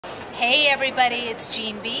Hey everybody, it's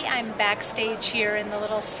Jeane B. I'm backstage here in the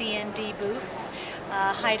little CND booth,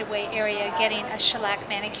 hideaway area, getting a shellac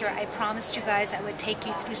manicure. I promised you guys I would take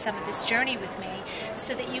you through some of this journey with me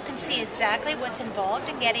so that you can see exactly what's involved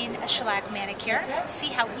in getting a shellac manicure, see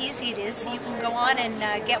how easy it is so you can go on and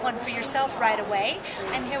get one for yourself right away.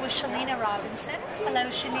 I'm here with Shalina Robinson. Hello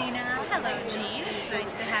Shalina. Hello Jeane, it's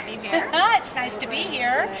nice to have you here. It's nice to be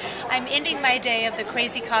here. I'm ending my day of the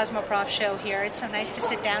crazy COSMOPROF show here. It's so nice to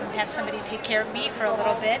sit down and have somebody take care of me for a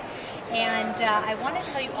little bit. And I want to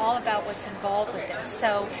tell you all about what's involved with this.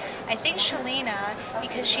 So I think Shalina,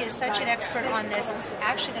 because she is such an expert on this, is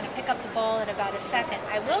actually going to pick up the ball in about a second.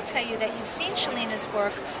 I will tell you that you've seen Shalina's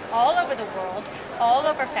work all over the world, all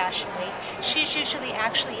over Fashion Week. She's usually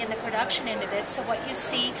actually in the production end of it, so what you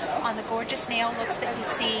see on the gorgeous nail looks that you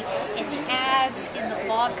see in the ads, in the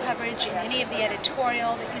blog coverage, in any of the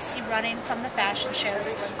editorial that you see running from the fashion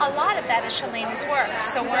shows, a lot of that is Shalina's work.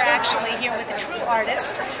 So we're actually here with a true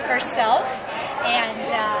artist herself. And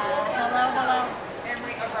hello.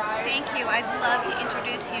 Thank you. I'd love to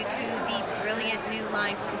introduce you to the brilliant new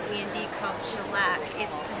line from CND called Shellac.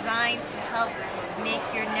 It's designed to help make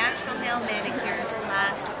your natural nail manicures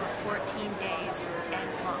last for 14 days and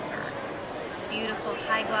longer. Beautiful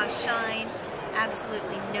high gloss shine,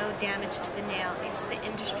 absolutely no damage to the nail. It's the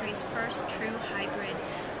industry's first true hybrid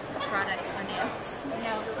product for nails.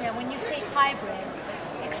 Now when you say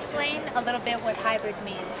hybrid, explain a little bit what hybrid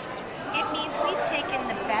means. It means we've taken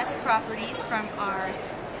the best properties from our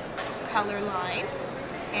color line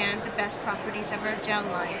and the best properties of our gel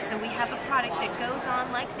line. So we have a product that goes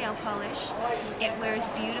on like nail polish. It wears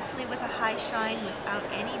beautifully with a high shine without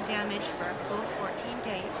any damage for a full 14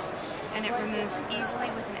 days. And it removes easily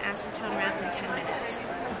with an acetone wrap in 10 minutes.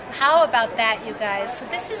 How about that, you guys? So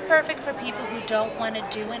this is perfect for people who don't want to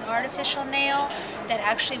do an artificial nail, that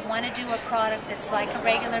actually want to do a product that's like a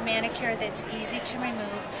regular manicure, that's easy to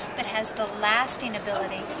remove, but has the lasting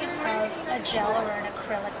ability of a gel or an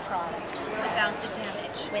acrylic product. Without the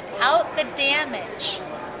damage. Without the damage.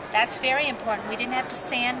 That's very important. We didn't have to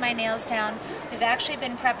sand my nails down. We've actually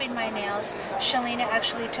been prepping my nails. Shalina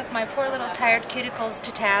actually took my poor little tired cuticles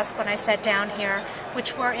to task when I sat down here,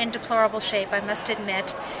 which were in deplorable shape, I must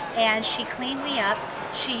admit. And she cleaned me up.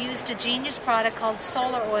 She used a genius product called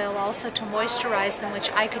solar oil also to moisturize them,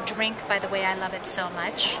 which I could drink, by the way. I love it so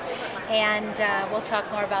much. And we'll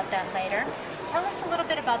talk more about that later. Tell us a little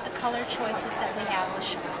bit about the color choices that we have with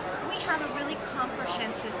Shalina. We have a really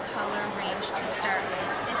comprehensive color range to start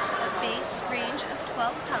with. It's a base range of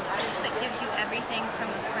 12 colors that gives you everything from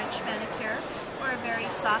a French manicure or a very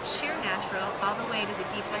soft sheer natural all the way to the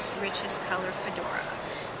deepest, richest color fedora.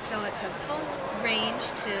 So it's a full range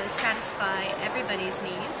to satisfy everybody's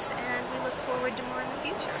needs, and we look forward to more in the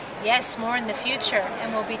future. Yes, more in the future,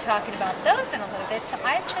 and we'll be talking about those in a little bit. So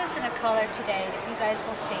I've chosen a color today that you guys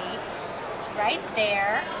will see. It's right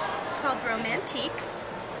there. Called Romantique.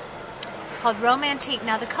 Called Romantique.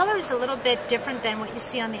 Now the color is a little bit different than what you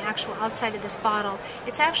see on the actual outside of this bottle.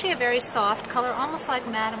 It's actually a very soft color, almost like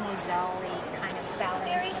Mademoiselle-y kind of balance.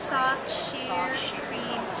 Very soft sheer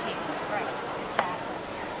cream pink. Right, exactly.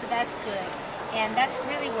 So that's good. And that's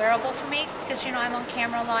really wearable for me because, you know, I'm on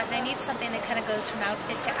camera a lot and I need something that kind of goes from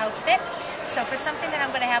outfit to outfit. So for something that I'm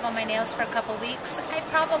going to have on my nails for a couple weeks, I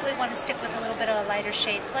probably want to stick with a little bit of a lighter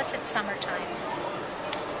shade, plus it's summertime.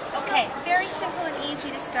 Okay. So, very simple and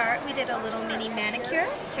easy to start. We did a little mini manicure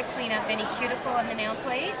to clean up any cuticle on the nail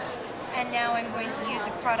plate. And now I'm going to use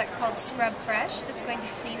a product called Scrub Fresh that's going to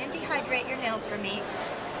clean and dehydrate your nail for me.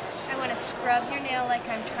 I want to scrub your nail like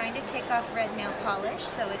I'm trying to take off red nail polish,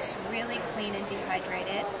 so it's really clean and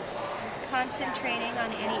dehydrated. Concentrating on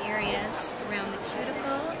any areas around the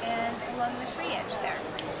cuticle and along the free edge there.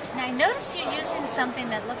 Now I notice you're using something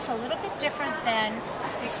that looks a little bit different than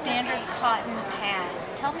the standard cotton pad.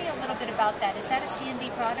 Tell me a little bit about that. Is that a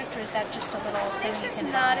CND product or is that just a little thing? This is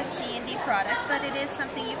not a CND product, but it is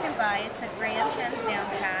something you can buy. It's a Graham hands down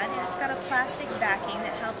pad, and it's got a plastic backing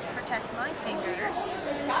that helps protect my fingers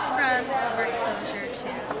from overexposure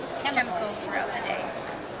to chemicals throughout the day.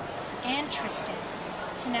 Interesting.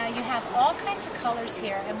 So now you have all kinds of colors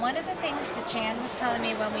here, and one of the things that Jan was telling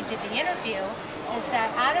me when we did the interview is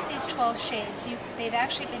that out of these 12 shades, they've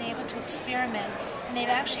actually been able to experiment, and they've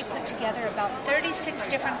actually put together about 36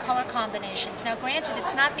 different color combinations. Now granted,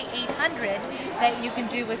 it's not the 800 that you can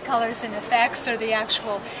do with colors and effects or the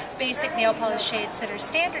actual basic nail polish shades that are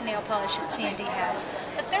standard nail polish that CND has,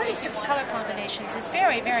 but 36 color combinations is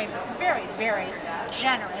very, very, very, very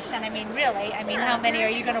generous. And I mean, really, I mean, how many are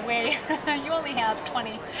you going to wear? You only have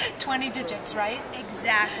 20 digits, right?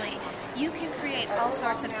 Exactly. You can create all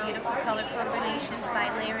sorts of beautiful color combinations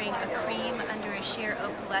by layering a cream under a sheer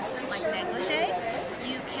opalescent like negligee.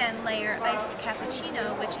 You can layer iced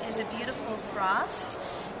cappuccino, which is a beautiful frost,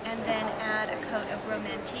 and then add a coat of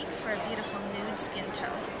romantique for a beautiful nude skin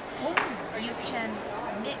tone. You can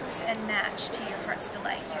mix and match to your heart's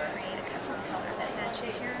delight to create a custom color that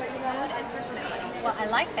matches your mood and personality. Well, I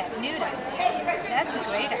like that nude idea. That's a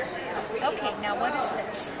great idea. Okay, now what is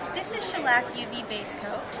this? This is Shellac UV base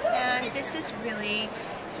coat, and this is really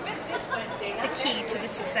the key to the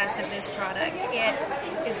success of this product. It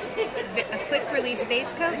is a quick release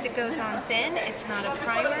base coat that goes on thin. It's not a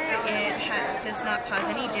primer. It does not cause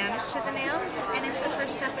any damage to the nail, and it's the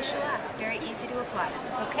first step of shellac. Very easy to apply.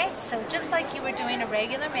 Okay, so just like you were doing a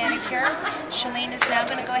regular manicure, Shalene is now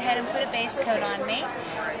going to go ahead and put a base coat on me.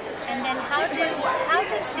 And then how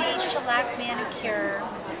does the shellac manicure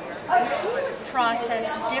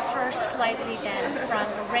process differ slightly then from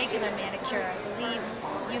a regular manicure? I believe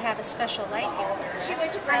you have a special light here.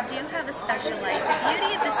 I do have a special light. The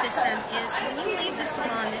beauty of the system is when you leave the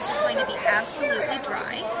salon, this is going to be absolutely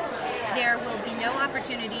dry. There will be no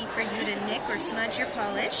opportunity for you to nick or smudge your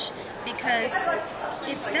polish because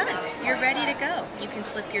it's done. You're ready to go. You can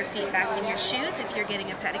slip your feet back in your shoes if you're getting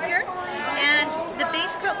a pedicure, and the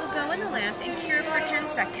base coat will go in the lamp and cure for 10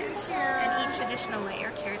 seconds, and each additional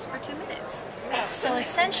layer cures for 2 minutes. So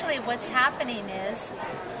essentially what's happening is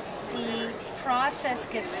the process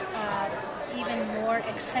gets even more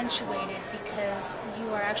accentuated because you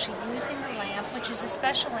are actually using the lamp, which is a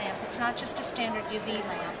special lamp. It's not just a standard UV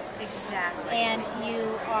lamp. Exactly. And you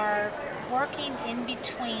are working in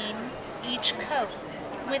between each coat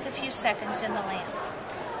with a few seconds in the lamp.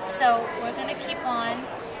 So we're going to keep on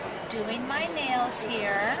doing my nails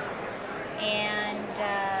here, and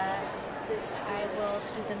I will,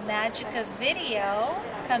 through the magic of video,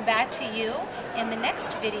 come back to you in the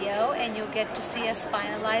next video, and you'll get to see us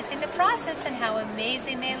finalizing the process and how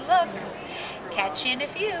amazing they look. Catch you in a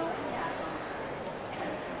few.